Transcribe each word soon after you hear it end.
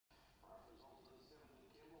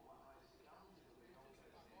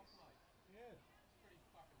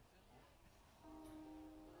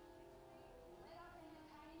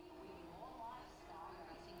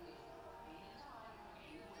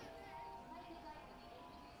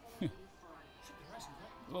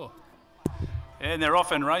Oh. And they're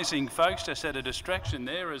off and racing, folks. Just had a distraction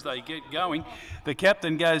there as they get going. The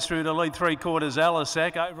captain goes through to lead 3/4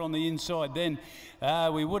 Alisac. Over on the inside then,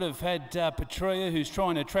 we would have had Petria, who's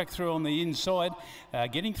trying to track through on the inside.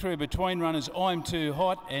 Getting through between runners, I'm Too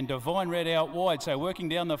Hot and Divine Red out wide. So working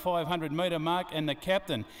down the 500 metre mark, and the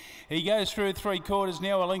captain. He goes through 3/4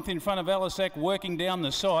 now, a length in front of Alisac, working down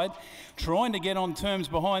the side. Trying to get on terms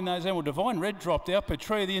behind those. And well, Divine Red dropped out.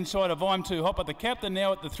 Petria the inside of I'm Too Hot, but the captain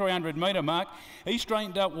now at the 300 metre mark. He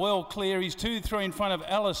straightened up well clear. He's 2-3 in front of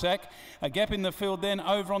Alisac. A gap in the field then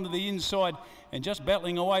over onto the inside. And just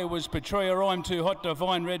battling away was Petria, I'm Too Hot,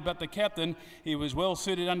 Divine Red. But the captain, he was well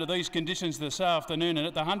suited under these conditions this afternoon. And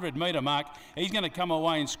at the 100 metre mark, he's going to come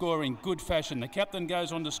away and score in good fashion. The captain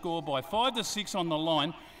goes on to score by 5 to 6 on the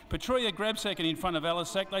line. Petria grabs second in front of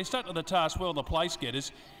Alisac. They stuck to the task well, the place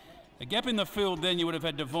getters. A gap in the field then, you would have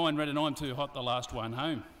had Divine Red and I'm Too Hot, the last one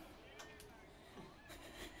home.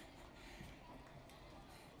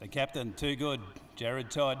 The captain, too good, Jared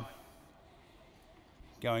Todd,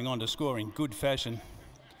 going on to score in good fashion.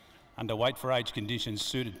 Under weight for age conditions,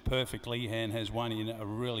 suited perfectly and has won in a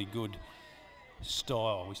really good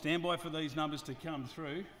style. We stand by for these numbers to come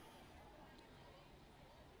through.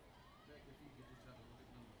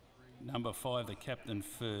 Number 5, the captain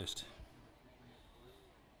first.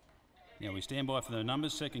 Now we stand by for the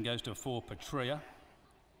numbers. Second goes to 4, Petria,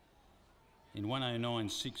 in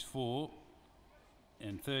 109.64.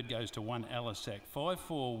 And third goes to 1, Alisac.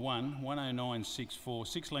 5-4-1, 109.64,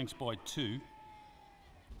 6 lengths by 2.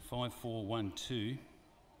 5-4-1-2.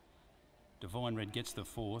 Divine Red gets the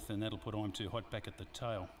fourth, and that'll put I'm Too Hot back at the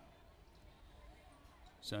tail.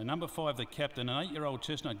 So number 5, the captain, an 8-year-old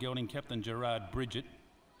chestnut gelding, Captain Gerard Bridget,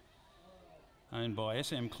 owned by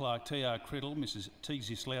S.M. Clark, T.R. Criddle, Mrs. T.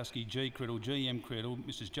 Zislowski, G. Criddle, G.M. Criddle,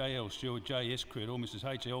 Mrs. J.L. Stewart, J.S. Criddle,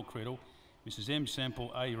 Mrs. H.L. Criddle, Mrs. M.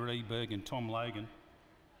 Sample, A. Reberg and Tom Logan.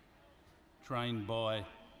 Trained by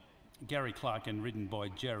Gary Clark and ridden by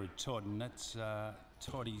Jared Todd, and that's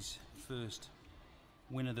Toddy's first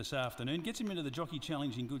winner this afternoon. Gets him into the Jockey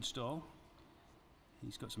Challenge in good style.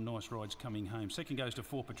 He's got some nice rides coming home. Second goes to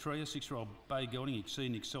 4, Petria, 6-year-old bay gelding,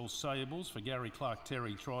 Exceed Excel Sables for Gary Clark,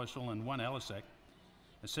 Terry Trisel, and 1, Alisac.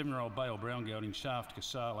 A 7-year-old Bale Brown gelding, Shaft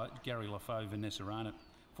Casala, Gary Lafaux, Vanessa Arnott.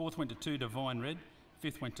 Fourth went to 2, Divine Red.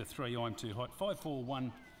 Fifth went to 3, I'm Too Hot.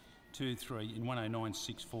 5-4-1. 2-3 in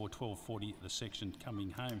 109.64, 12.40 the section coming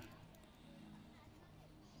home.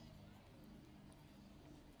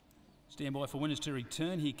 Stand by for winners to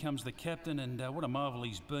return. Here comes the captain, and what a marvel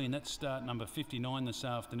he's been. That's start number 59 this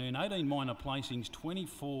afternoon. 18 minor placings,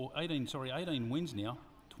 18 wins now,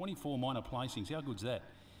 24 minor placings. How good's that?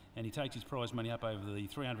 And he takes his prize money up over the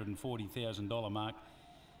 $340,000 mark.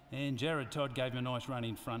 And Jared Todd gave him a nice run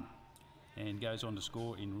in front and goes on to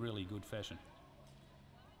score in really good fashion.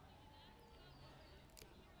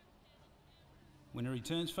 Winner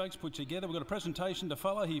returns, folks, put together. We've got a presentation to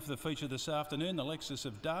follow here for the feature this afternoon, the Lexus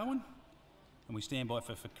of Darwin, and we stand by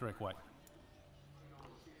for correct weight.